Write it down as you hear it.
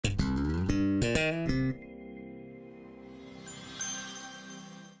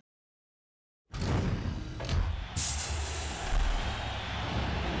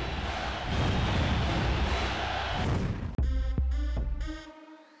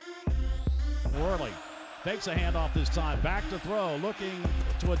Worley takes a handoff this time, back to throw, looking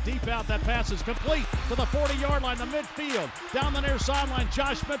to a deep out. That pass is complete to the 40-yard line, the midfield, down the near sideline.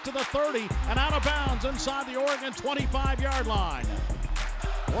 Josh Smith to the 30 and out of bounds inside the Oregon 25-yard line.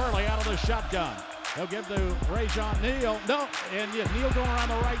 Worley out of the shotgun. He'll give to Rajon Neal. No, and Neal going around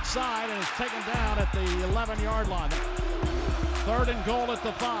the right side and is taken down at the 11-yard line. 3rd and goal at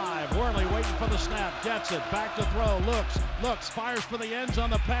the 5. Worley waiting for the snap, gets it, back to throw, looks, fires for the end zone.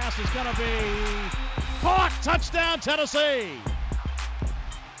 The pass is going to be caught. Touchdown, Tennessee.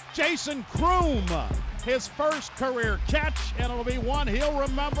 Jason Kroom, his first career catch, and it'll be one he'll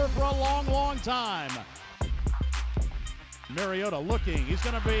remember for a long, long time. Mariota looking, he's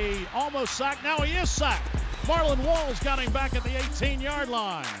going to be almost sacked. Now he is sacked. Marlon Vols got him back at the 18-yard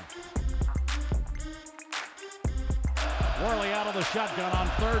line. Worley out of the shotgun on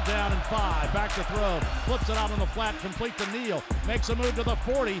 3rd down and 5. Back to throw. Flips it out on the flat. Complete to Neal. Makes a move to the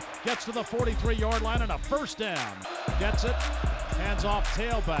 40. Gets to the 43-yard line and a first down. Gets it. Hands off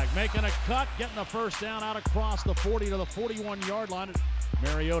tailback. Making a cut. Getting a first down out across the 40 to the 41-yard line.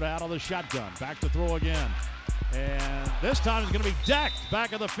 Mariota out of the shotgun. Back to throw again. And this time it's going to be decked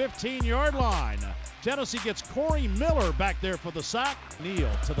back at the 15-yard line. Tennessee gets Corey Miller back there for the sack.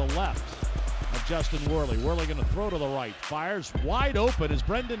 Neal to the left of Justin Worley. Worley going to throw to the right. Fires wide open as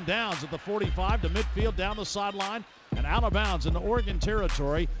Brendan Downs at the 45 to midfield down the sideline and out of bounds into Oregon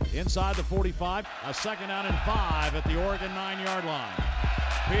territory inside the 45. A 2nd down and 5 at the Oregon 9-yard line.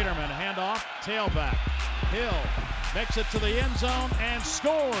 Peterman handoff, tailback. Hill makes it to the end zone and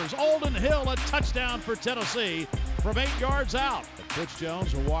scores. Olden Hill, a touchdown for Tennessee from 8 yards out. Butch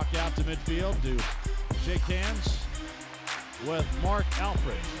Jones will walk out to midfield to shake hands with Mark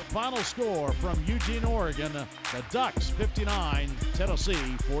Alfred. Final score from Eugene, Oregon, the Ducks 59, Tennessee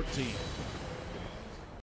 14.